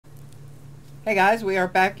Hey guys, we are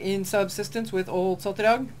back in Subsistence with old Salty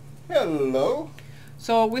Dog. Hello.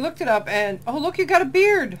 So we looked it up and, oh look, you got a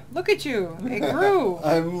beard. Look at you. It grew.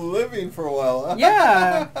 I'm living for a while.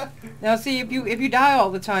 Yeah. Now see, if you die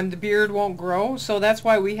all the time, the beard won't grow. So that's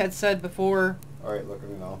why we had said before. All right, look at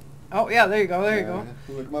me now. Oh yeah, there you go. There you go.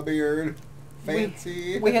 Look at my beard.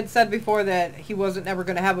 Fancy. We had said before that he wasn't ever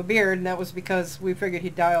going to have a beard, and that was because we figured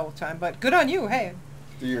he'd die all the time. But good on you. Hey.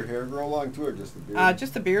 Do your hair grow long too, or just the beard?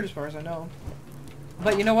 Just the beard, as far as I know.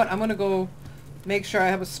 But you know what? I'm gonna go make sure I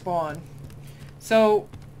have a spawn. So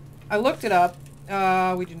I looked it up.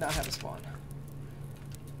 We do not have a spawn.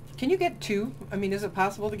 Can you get two? I mean, is it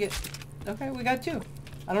possible to get? Okay, we got two.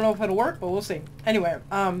 I don't know if it'll work, but we'll see. Anyway,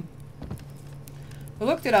 we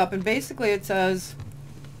looked it up, and basically it says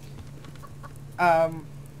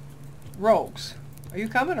rogues. Are you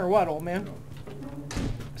coming or what, old man? No.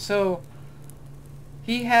 So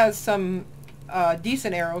he has some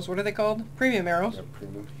decent arrows. What are they called? Premium arrows. Yeah,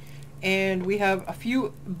 premium. And we have a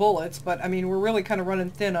few bullets, but I mean we're really kind of running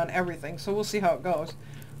thin on everything, so we'll see how it goes.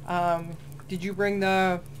 Did you bring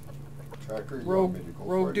the Tracker?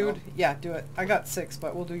 rogue dude? Now? Yeah, do it. I got 6,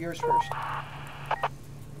 but we'll do yours first.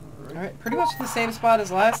 Alright, pretty much the same spot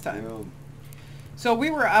as last time. Yeah. So we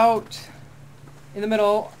were out in the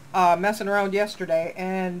middle messing around yesterday,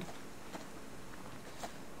 and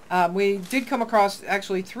we did come across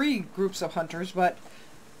actually 3 groups of hunters, but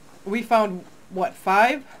we found, what,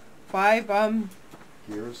 5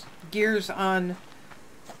 gears on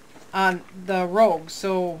the rogues.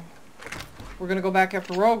 So we're going to go back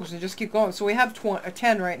after rogues and just keep going. So we have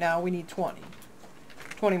 10 right now. We need 20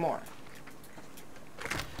 more.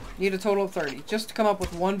 Need a total of 30 just to come up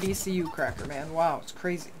with 1 BCU cracker, man. Wow, it's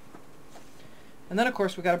crazy. And then of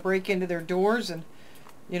course we got to break into their doors, and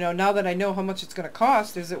you know, now that I know how much it's going to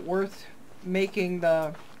cost, is it worth making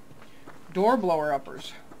the door blower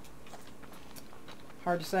uppers?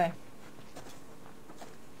 Hard to say.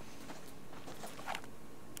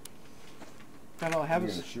 That's all I have. You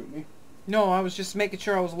gonna shoot me? No, I was just making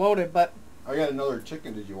sure I was loaded, but I got another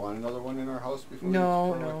chicken. Did you want another one in our house before?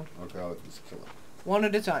 No, no. Okay, I'll just kill it. One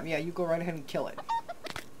at a time. Yeah, you go right ahead and kill it.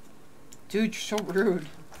 Dude, you're so rude.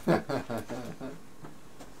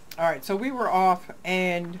 Alright, so we were off,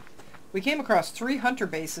 and we came across 3 hunter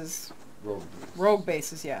bases. Rogue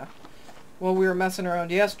bases, yeah. Well, we were messing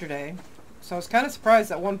around yesterday, so I was kind of surprised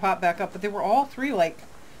that one popped back up, but they were all 3, like,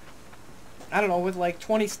 I don't know, with like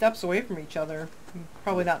 20 steps away from each other.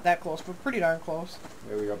 Probably not that close, but pretty darn close.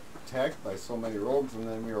 Yeah, we got attacked by so many rogues, and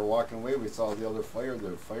then we were walking away, we saw the other fire.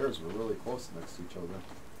 The fires were really close next to each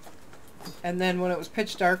other. And then when it was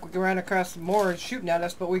pitch dark, we ran across the moors shooting at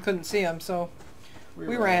us, but we couldn't see them, so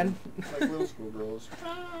we ran. Like little schoolgirls.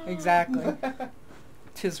 Exactly.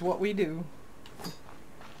 'Tis what we do.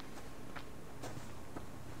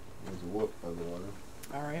 There's a wolf by the water.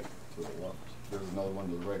 Alright. To the left. There's another one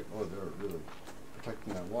to the right. Oh, they're really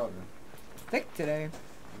protecting that water. Thick today.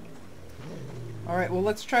 Alright, well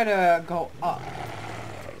let's try to go up.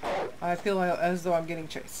 I feel as though I'm getting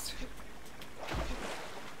chased.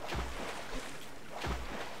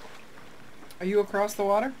 Are you across the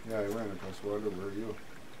water? Yeah, I ran across water. Where are you?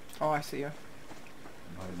 Oh, I see you. I'm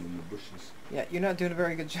hiding in the bushes. Yeah, you're not doing a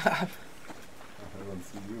very good job. I don't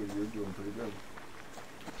see you. You're doing pretty good.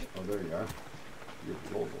 Oh, there you are. You're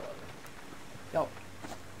below the water. Yep.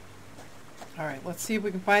 Alright, let's see if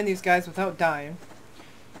we can find these guys without dying.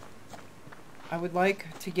 I would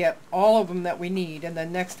like to get all of them that we need, and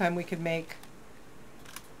then next time we can make...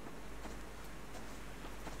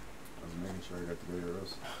 I was making sure I got the good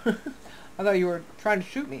arrows. I thought you were trying to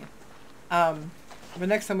shoot me. But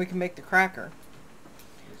next time we can make the cracker.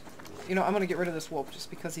 You know, I'm going to get rid of this wolf just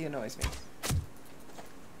because he annoys me.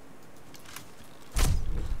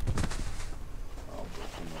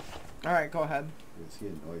 Alright, go ahead. Because he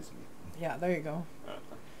annoys me. Yeah, there you go.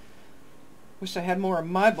 Wish I had more of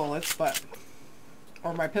my bullets, but...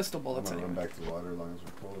 Or my pistol bullets, I'm anyway. going to run back to the water as long as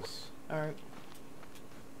we're close. Alright.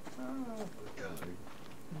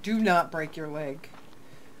 Do not break your leg.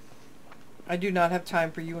 I do not have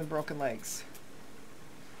time for you and broken legs.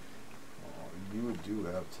 Oh, you do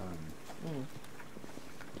have time. Mm.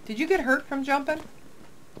 Did you get hurt from jumping?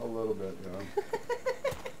 A little bit,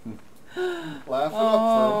 yeah. Laugh it up for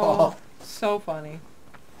a ball. So funny.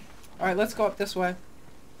 Alright, let's go up this way.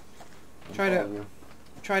 Try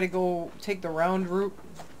to go take the round route.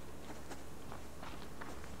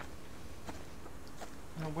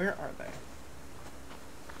 Now, where are they?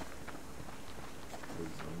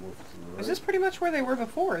 Is this pretty much where they were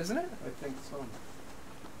before, isn't it? I think so.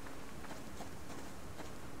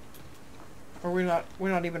 Or we're not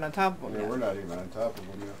even on top of them Yeah, yet. we're not even on top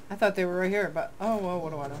of them yet. I thought they were right here, but oh well,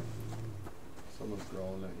 what do I know? Someone's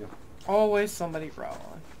growling at you. Always somebody growling.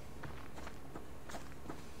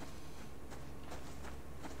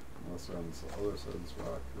 Unless they're on this other side of this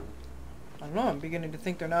rock. I don't know, I'm beginning to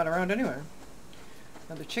think they're not around anywhere.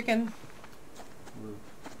 Another chicken. Where?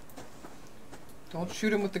 Don't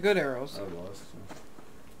shoot him with the good arrows. I lost you.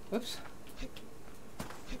 Whoops.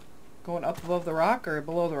 Going up above the rock or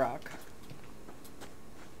below the rock?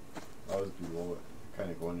 I was below it. Kind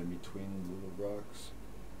of going in between the little rocks.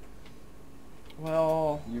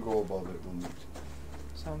 Well... You go above it, we'll meet.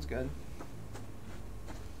 Sounds good.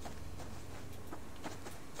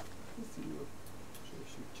 Let's see you. Should I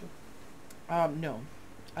shoot you? No.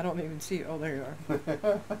 I don't even see you. Oh, there you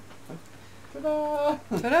are. Ta-da!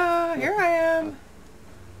 Ta-da! Here I am!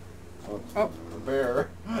 Oh, a bear.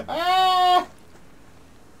 Ah!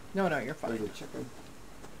 No, no, you're fine. There's a chicken.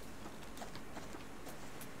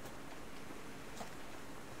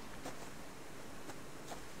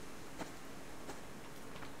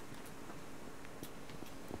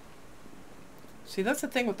 See, that's the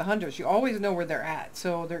thing with the hunters. You always know where they're at,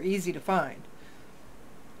 so they're easy to find.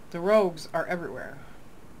 The rogues are everywhere.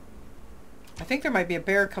 I think there might be a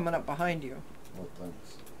bear coming up behind you. Oh,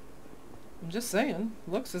 thanks. I'm just saying.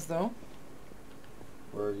 Looks as though.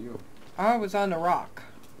 Where are you? I was on a rock.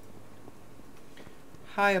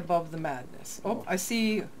 High above the madness. Oh, I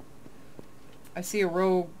see a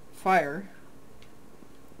rogue fire.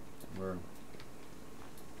 Where?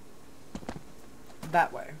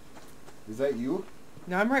 That way. Is that you?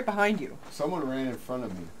 No, I'm right behind you. Someone ran in front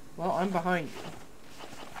of me. Well, I'm behind you.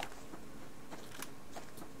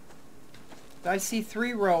 I see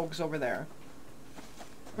 3 rogues over there.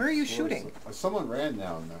 Where are you shooting? Someone ran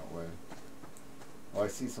down that way. Oh, I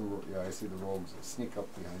see some. Yeah, I see the rogues that sneak up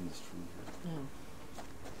behind this tree here.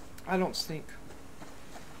 I don't sneak.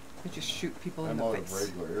 I just shoot people in the I'm out face.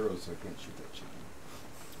 of regular arrows, so I can't shoot that chicken.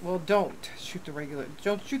 Well, don't shoot the regular.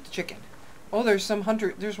 Don't shoot the chicken. Oh, there's some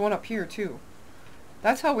hunter. There's one up here too.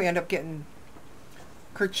 That's how we end up getting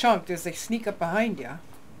kerchunked, is they sneak up behind you.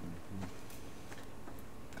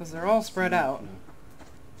 Because they're all spread out.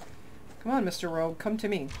 Come on, Mr. Rogue, come to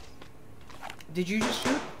me. Did you just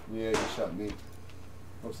shoot? Yeah, you shot me.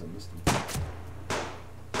 Oops, I missed him.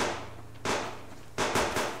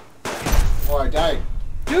 Oh, I died.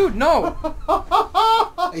 Dude, no!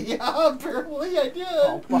 Yeah, apparently I did.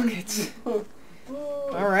 Oh, buckets.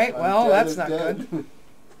 Alright, well, that's not good.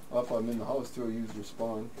 Up, I'm in the house too. I used your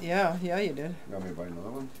spawn. Yeah, you did. You want me to buy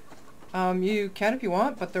another one? You can if you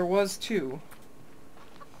want, but there was 2.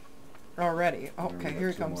 Already. Oh, okay, here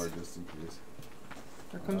it comes. More just in case.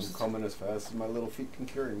 Here comes. I'm coming as fast as my little feet can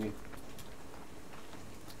carry me.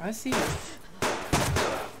 I see you.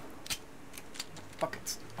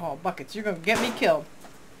 Buckets. Oh, buckets. You're gonna get me killed.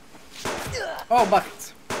 Oh,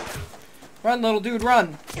 buckets. Run, little dude,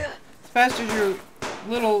 run. As fast as your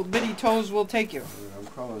little bitty toes will take you. Yeah, I'm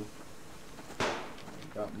coming. I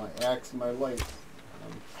got my axe and my light.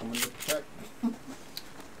 I'm coming to protect.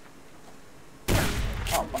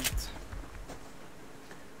 Oh, buckets.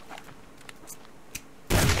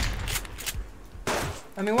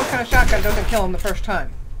 I mean, what kind of shotgun doesn't kill him the first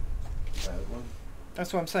time? Bad one.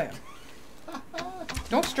 That's what I'm saying.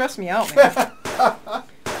 Don't stress me out, man.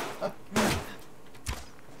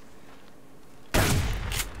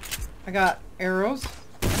 I got arrows.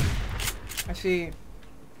 I see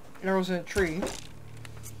arrows in a tree.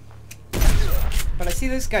 But I see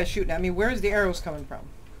this guy shooting at me. Where's the arrows coming from?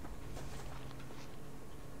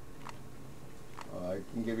 I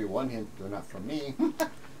can give you one hint. They're not from me.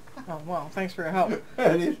 Oh, well, thanks for your help.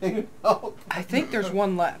 Anything help? I think there's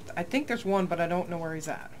one left. I think there's one, but I don't know where he's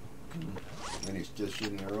at. And he's just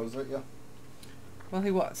shooting arrows at you? Well,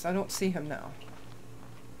 he was. I don't see him now.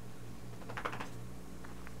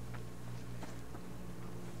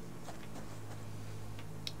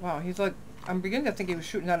 Wow, he's like... I'm beginning to think he was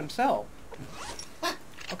shooting at himself.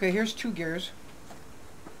 Okay, here's 2 gears.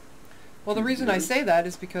 Well, the reason I say that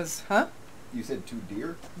is because... Huh? You said 2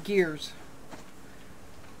 deer? Gears.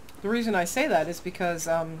 The reason I say that is because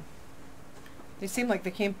they seem like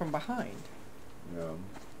they came from behind. Yeah.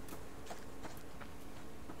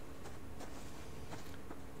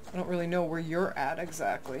 I don't really know where you're at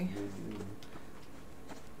exactly.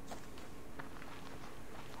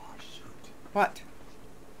 Oh, shoot. What?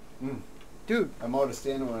 Dude. I'm out of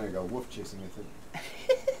standing when I got wolf chasing, I think.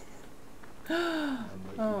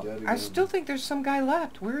 Oh, I still think there's some guy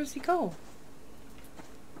left. Where does he go?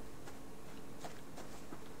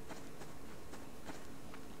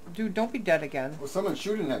 Dude, don't be dead again. Well, someone's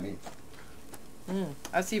shooting at me.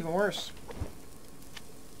 That's even worse.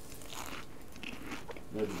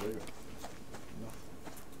 There you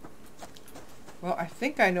go. Well, I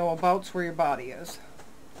think I know about where your body is.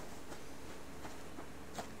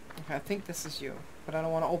 Okay, I think this is you, but I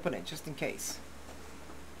don't want to open it just in case.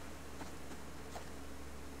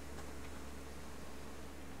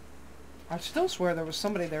 I still swear there was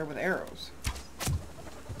somebody there with arrows.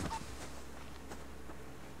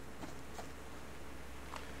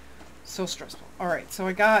 So stressful. Alright, so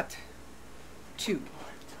I got 2.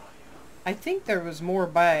 I think there was more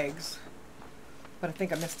bags, but I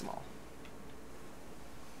think I missed them all.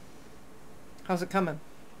 How's it coming?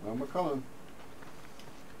 I'm coming.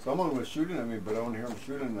 Someone was shooting at me, but I don't hear him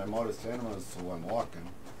shooting, and I'm out of stamina, so I'm walking.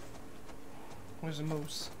 There's a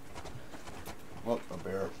moose. Well, a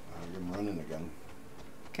bear. I'm running again.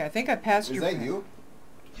 Okay, I think I passed you. Is that you?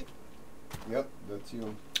 Yep, that's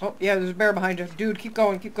you. Oh, yeah, there's a bear behind you. Dude, keep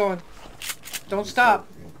going, keep going. Don't stop.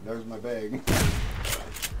 There's my bag.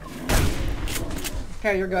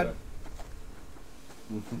 Okay, you're good.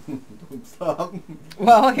 Don't stop.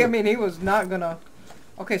 Well, I mean, he was not gonna...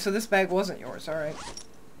 Okay, so this bag wasn't yours, alright.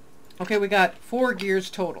 Okay, we got 4 gears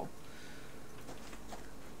total.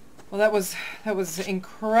 Well, that was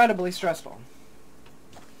incredibly stressful.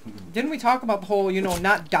 Didn't we talk about the whole, you know,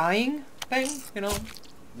 not dying thing, you know?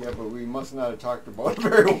 Yeah, but we must not have talked about it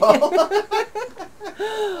very well.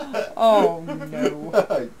 Oh, no.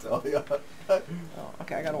 I tell ya. Oh,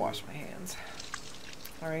 okay, I gotta wash my hands.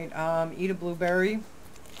 Alright, eat a blueberry.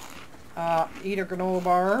 Eat a granola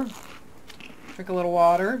bar. Drink a little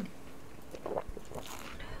water.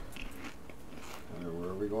 Where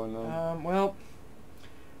are we going now? Well,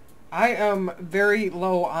 I am very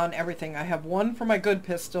low on everything. I have 1 for my good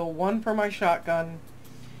pistol, 1 for my shotgun,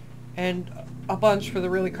 and a bunch for the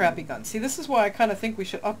really crappy gun. See, this is why I kind of think we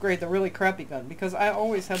should upgrade the really crappy gun, because I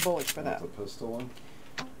always have bullets for that. That's a pistol one?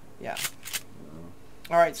 Yeah.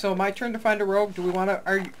 Alright, so my turn to find a rogue. Do we want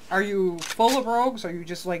to... Are you full of rogues? Are you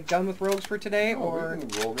just, like, done with rogues for today? No, or we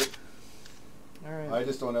can rogue it. Alright. I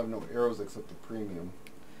just don't have no arrows except the premium.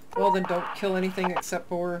 Well, then don't kill anything except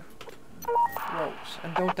for rogues.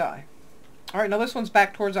 And don't die. Alright, now this one's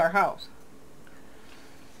back towards our house.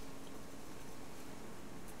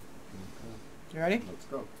 Okay. You ready? Let's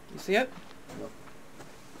go. You see it? Yep.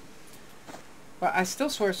 But I still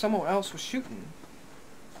swear someone else was shooting.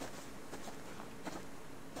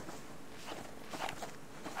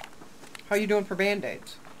 How you doing for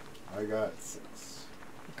band-aids? I got 6.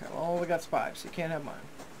 Okay, well, we got 5, so you can't have mine.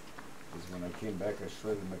 Because when I came back, I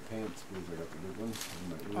shredded my pants because I got the good ones.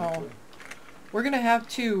 Oh. We're going to have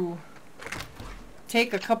to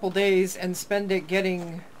take a couple days and spend it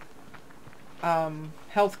getting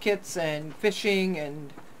health kits and fishing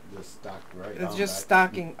and just stocked right it's just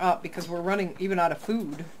stocking up because we're running even out of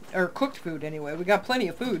food, or cooked food anyway. We got plenty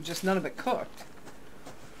of food, just none of it cooked.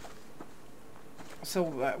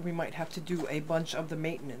 So we might have to do a bunch of the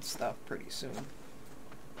maintenance stuff pretty soon.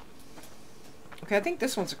 Okay, I think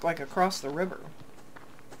this one's like across the river.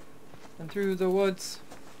 And through the woods.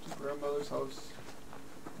 To grandmother's house.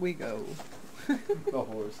 We go. The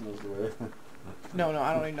horse knows the way. No,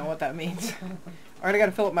 I don't even know what that means. Alright, I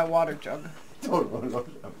gotta fill up my water jug. Don't know what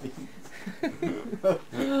that means.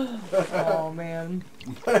 Oh, man.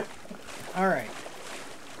 Alright.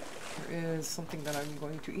 There is something that I'm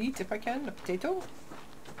going to eat if I can. A potato.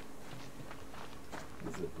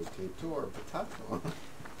 Is it potato or potato?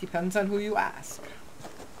 Depends on who you ask.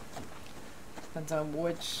 Depends on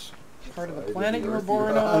which part of the planet you were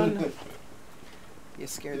born on. You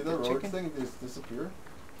scared Did the the chicken? thing just disappear?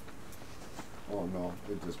 Oh no,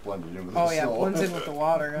 it just blended in with the Oh yeah, snow. it blends in with the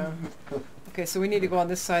water. Okay, so we need to go on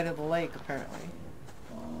this side of the lake apparently.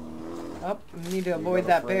 Oh, we need to avoid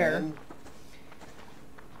that bear.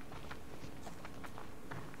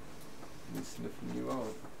 He's sniffing you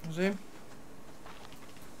out. Is he?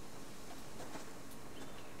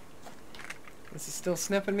 Is he still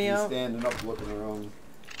sniffing me He's out? standing up looking around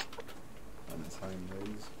on his hind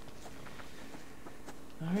legs.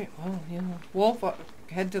 Alright, well, you know, wolf,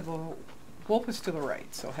 head to the... Wolf is to the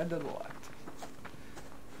right, so head to the left.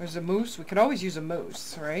 There's a moose. We could always use a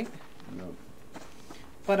moose, right? No.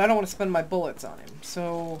 But I don't want to spend my bullets on him,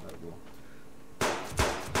 so... I will.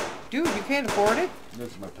 Dude, you can't afford it?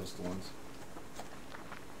 Those are my pistol ones.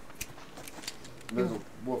 There's a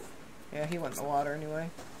wolf. Yeah, he went in the water anyway.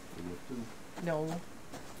 A wolf too. No.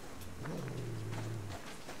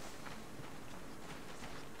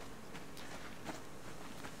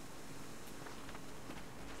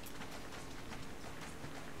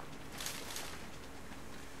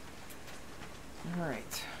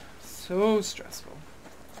 Alright. So stressful.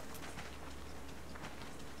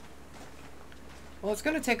 Well, it's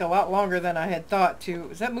going to take a lot longer than I had thought to...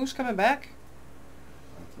 Is that moose coming back?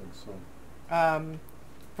 I think so.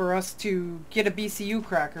 for us to get a BCU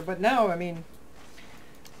cracker. But now, I mean,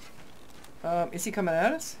 is he coming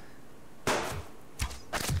at us?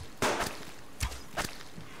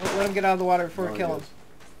 Let him get out of the water before we kill him.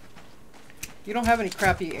 You don't have any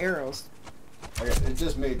crappy arrows. It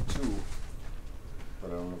just made 2. But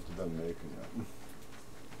I don't know if they're done making yet.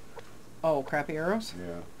 Oh, crappy arrows?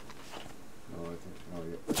 Yeah. No, I think, oh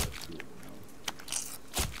yeah, I got 2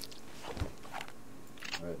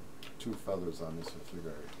 now. I had 2 feathers on this, I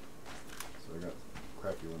figured. So I got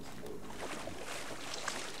crappy ones loaded.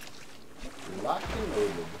 Locked and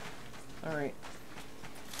loaded. Alright.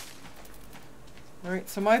 Alright,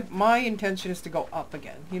 so my intention is to go up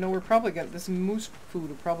again. You know, we're probably gonna, this moose food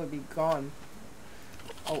will probably be gone.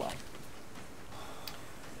 Oh well.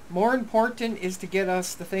 More important is to get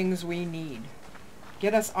us the things we need.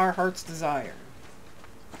 Get us our heart's desire.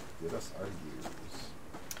 Get us our gears.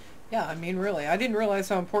 Yeah, I mean, really, I didn't realize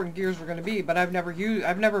how important gears were going to be, but I've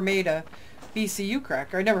never made a BCU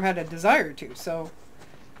cracker. I never had a desire to, so,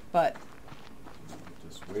 but.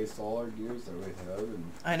 Just waste all our gears that we have,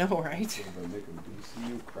 and I know, right? We've been making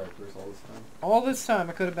BCU crackers all this time. All this time,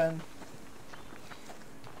 I could have been.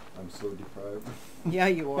 I'm so deprived. Yeah,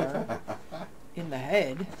 you are. In the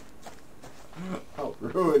head. How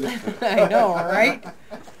rude. I know, right?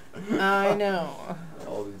 I know.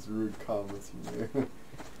 All these rude comments you made.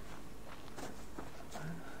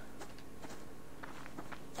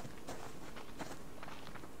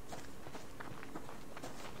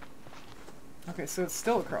 Okay, so it's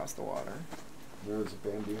still across the water. There's a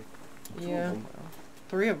Bambi. Yeah,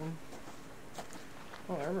 3 of them.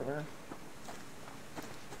 Oh, they're everywhere.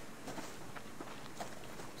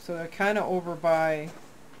 So they're kind of over by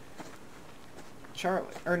Charlie,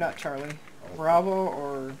 or not Charlie, Bravo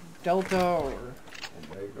or Delta or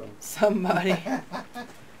somebody.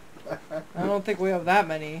 I don't think we have that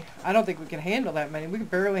many. I don't think we can handle that many. We could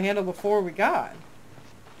barely handle the 4 we got.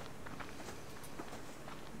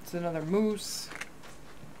 It's another moose.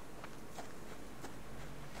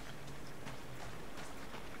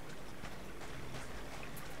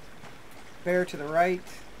 Bear to the right.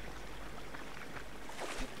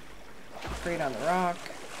 Crate on the rock.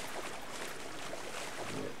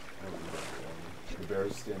 The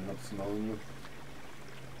bear's standing up smelling you.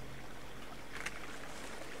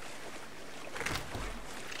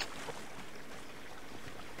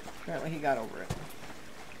 Apparently he got over it.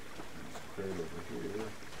 Crate over here.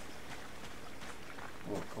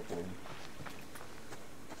 Oh, a couple of them.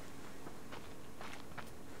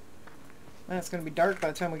 Man, it's going to be dark by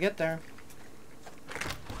the time we get there.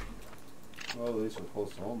 Well, at least we're close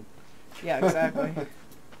to home. Yeah, exactly.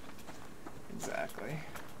 Exactly.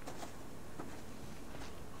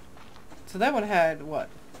 So that one had, what,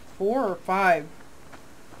 4 or 5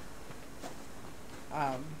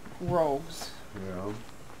 rogues. Yeah.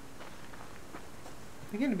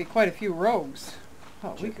 There's going to be quite a few rogues.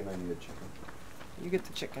 Oh, Chicken, I need a chicken. You get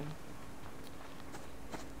the chicken.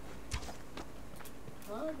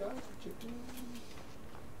 I got the chicken.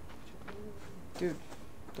 Dude,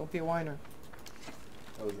 don't be a whiner.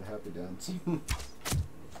 That was a happy dance. Where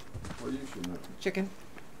are you shooting at? Chicken.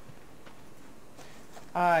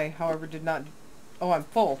 I, however, did not... Oh, I'm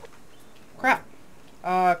full. Crap.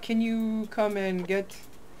 Can you come and get...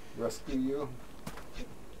 Rescue you.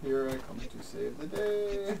 Here I come to save the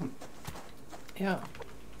day. Yeah.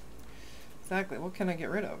 Exactly. What can I get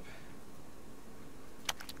rid of?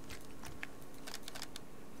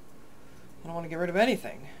 I don't want to get rid of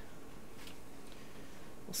anything.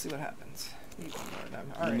 We'll see what happens.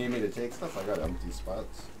 You need me to take stuff? I got empty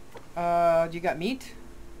spots. You got meat?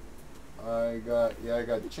 I got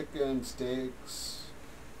chicken, steaks.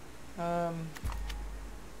 There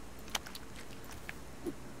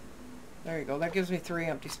you go. That gives me 3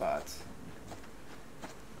 empty spots.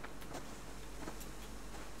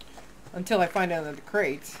 Until I find out of the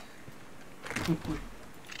crates.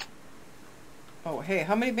 Oh, hey,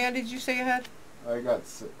 how many band-aids did you say you had? I got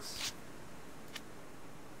 6.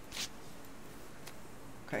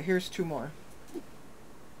 Okay, here's 2 more.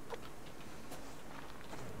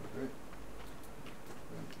 Alright.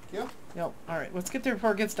 Thank you. Yep, alright, let's get there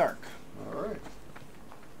before it gets dark. Alright.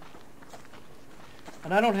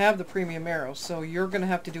 And I don't have the premium arrows, so you're going to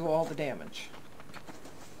have to do all the damage.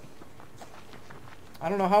 I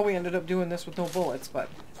don't know how we ended up doing this with no bullets, but...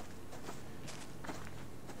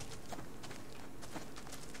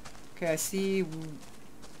 Okay, I see...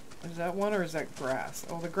 Is that one or is that grass?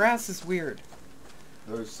 Oh, the grass is weird.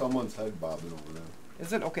 There's someone's head bobbing over there.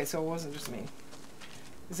 Is it? Okay, so it wasn't just me.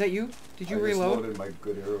 Is that you? Did you I reload? I just loaded my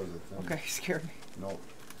good arrows, I think. Okay, you scared me. No.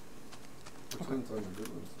 Which ones are the good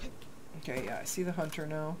ones? Okay, yeah, I see the hunter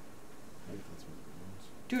now. I think that's my good ones.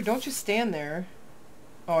 Dude, don't just stand there.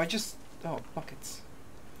 Oh, oh, buckets.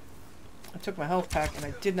 I took my health pack and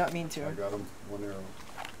I did not mean to. I got him. 1 arrow.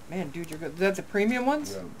 Man, dude, you're good. That's the premium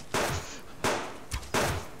ones? Yeah.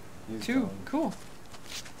 He's 2. down. Cool.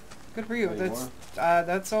 Good for you. Any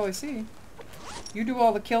That's all I see. You do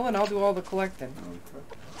all the killing, I'll do all the collecting. Okay.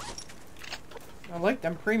 I like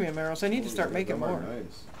them premium arrows. I need to start making them more. are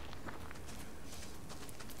nice.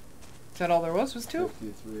 Is that all there was 2?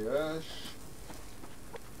 53 ash.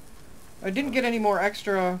 I didn't get any more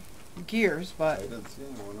extra gears, I but didn't see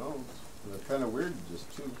anyone else. And it's kind of weird,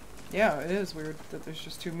 just 2. yeah, it is weird that there's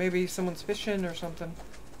just 2. Maybe someone's fishing or something.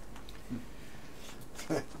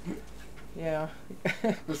 Yeah.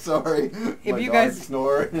 Sorry. If My you dog guys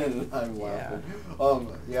snoring and I'm laughing.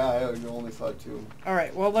 Yeah, I only saw 2. All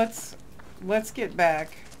right. Well, let's get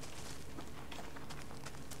back.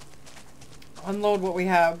 Unload what we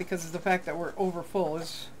have because of the fact that we're over full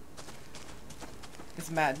is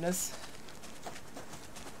madness.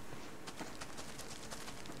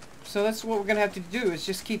 So that's what we're gonna have to do is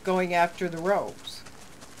just keep going after the rogues.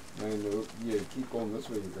 And yeah, keep going this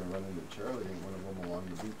way. You're gonna run into Charlie and one of them along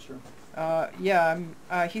the beach here. Yeah.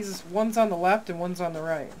 One's on the left and one's on the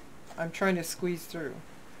right. I'm trying to squeeze through.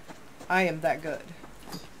 I am that good.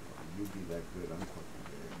 You be that good. I'm collecting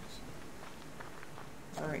eggs.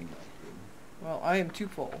 All right. Well, I am too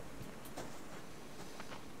full.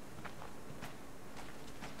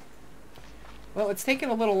 Well, it's taken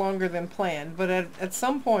a little longer than planned, but at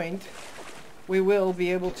some point we will be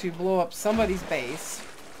able to blow up somebody's base.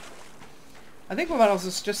 I think we might also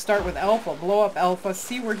just start with Alpha. Blow up Alpha,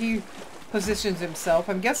 see where he positions himself.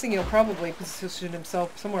 I'm guessing he'll probably position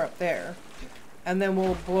himself somewhere up there. And then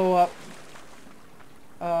we'll blow up...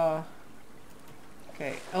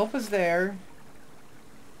 okay, Alpha's there.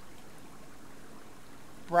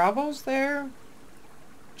 Bravo's there.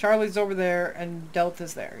 Charlie's over there, and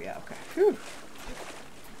Delta's there. Yeah, okay. Whew.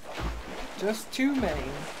 Just too many.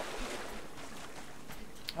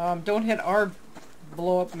 Don't hit our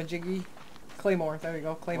blow-up majiggy. Claymore. There you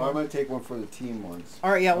go, Claymore. Well, I'm going to take one for the team once.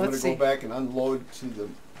 All right, yeah, let's see. I'm going to go back and unload to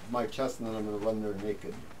my chest, and then I'm going to run there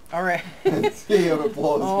naked. All right. And see if it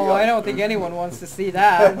blows me up. I don't think anyone wants to see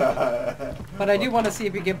that. But I do want to see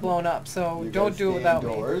if you get blown up, so You don't guys do it stay without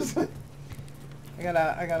indoors. me. I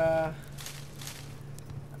gotta...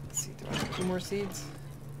 Let's see, do I have 2 more seeds?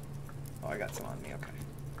 Oh, I got some on me, okay.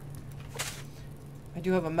 I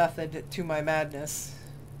do have a method to my madness.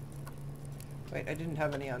 Wait, I didn't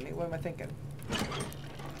have any on me. What am I thinking?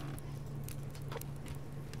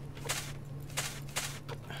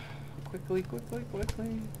 Quickly. Throw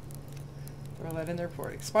that in there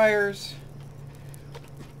before it expires.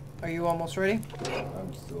 Are you almost ready?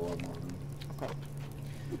 I'm still on one. Okay.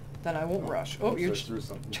 Then I won't rush. Oh, you're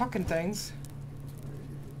something. chucking things.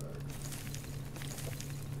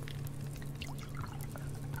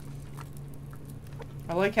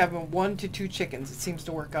 I like having 1 to 2 chickens. It seems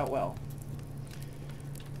to work out well.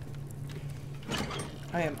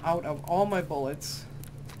 I am out of all my bullets.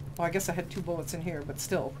 Well, I guess I had 2 bullets in here, but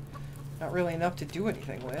still, not really enough to do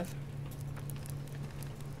anything with.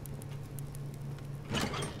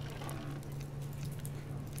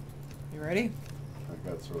 You ready? I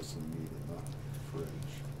gotta throw some meat in the fridge.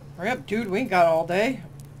 Hurry up, dude. We ain't got all day.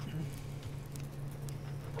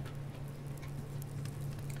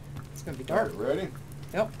 It's gonna be dark. Right, ready?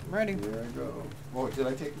 Yep, I'm ready. Here I go. Oh, I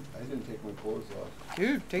didn't take my clothes off.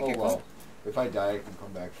 Dude, take your well. clothes. If I die, I can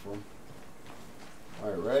come back for them.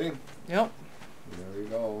 Alright, ready? Yep. Here we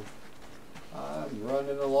go. I'm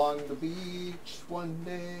running along the beach one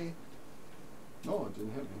day. No, it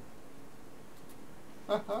didn't hit me.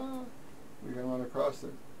 Haha. We're gonna run across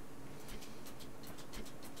there.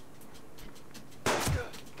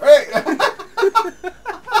 Hey!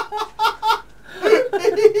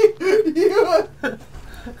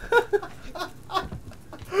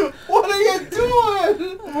 What are you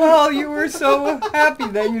doing? Well, you were so happy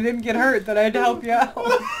that you didn't get hurt that I'd help you out.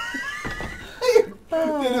 Did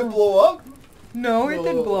it blow up? No, it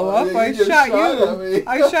didn't blow Oh, up. I you just shot shot you. at me.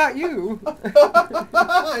 I shot you.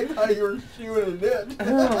 I thought you were shooting it.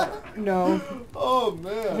 No. Oh,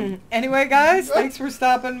 man. Anyway, guys, thanks for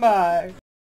stopping by.